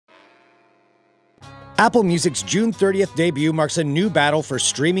Apple Music's June 30th debut marks a new battle for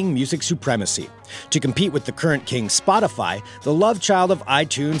streaming music supremacy. To compete with the current king Spotify, the love child of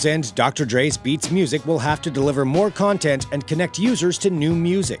iTunes and Dr. Dre's Beats Music will have to deliver more content and connect users to new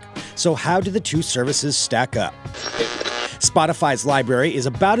music. So how do the two services stack up? Spotify's library is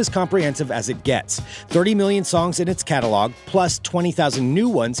about as comprehensive as it gets. 30 million songs in its catalog, plus 20,000 new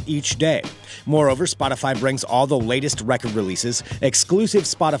ones each day. Moreover, Spotify brings all the latest record releases, exclusive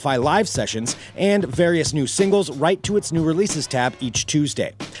Spotify live sessions, and various new singles right to its new releases tab each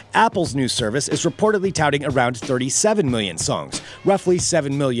Tuesday. Apple's new service is reportedly touting around 37 million songs, roughly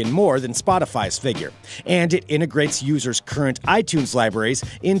 7 million more than Spotify's figure. And it integrates users' current iTunes libraries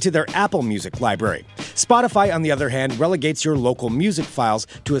into their Apple Music library. Spotify, on the other hand, relegates your local music files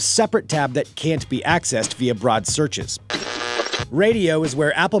to a separate tab that can't be accessed via broad searches. Radio is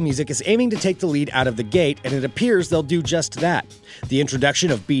where Apple Music is aiming to take the lead out of the gate, and it appears they'll do just that. The introduction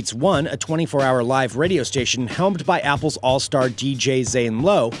of Beats One, a 24-hour live radio station helmed by Apple's all-star DJ Zane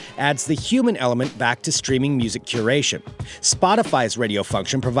Lowe, adds the human element back to streaming music curation. Spotify's radio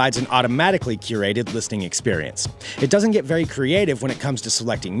function provides an automatically curated listening experience. It doesn't get very creative when it comes to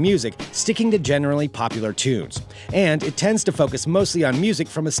selecting music, sticking to generally popular tunes. And it tends to focus mostly on music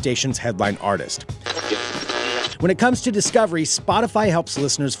from a station's headline artist. When it comes to discovery, Spotify helps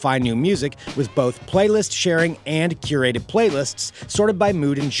listeners find new music with both playlist sharing and curated playlists sorted by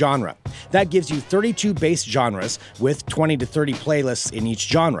mood and genre. That gives you 32 base genres with 20 to 30 playlists in each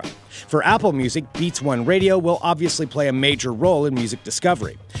genre. For Apple Music, Beats One Radio will obviously play a major role in music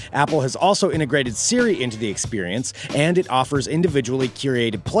discovery. Apple has also integrated Siri into the experience, and it offers individually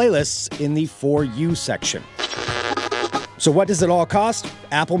curated playlists in the For You section. So what does it all cost?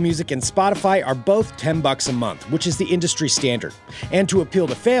 Apple Music and Spotify are both $10 a month, which is the industry standard. And to appeal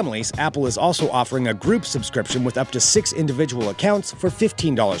to families, Apple is also offering a group subscription with up to 6 individual accounts for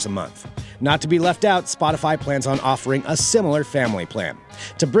 $15 a month. Not to be left out, Spotify plans on offering a similar family plan.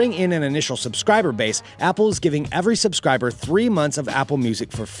 To bring in an initial subscriber base, Apple is giving every subscriber 3 months of Apple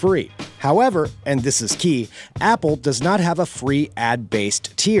Music for free. However, and this is key, Apple does not have a free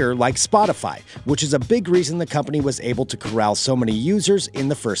ad-based tier like Spotify, which is a big reason the company was able to corral so many users in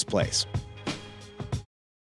the first place.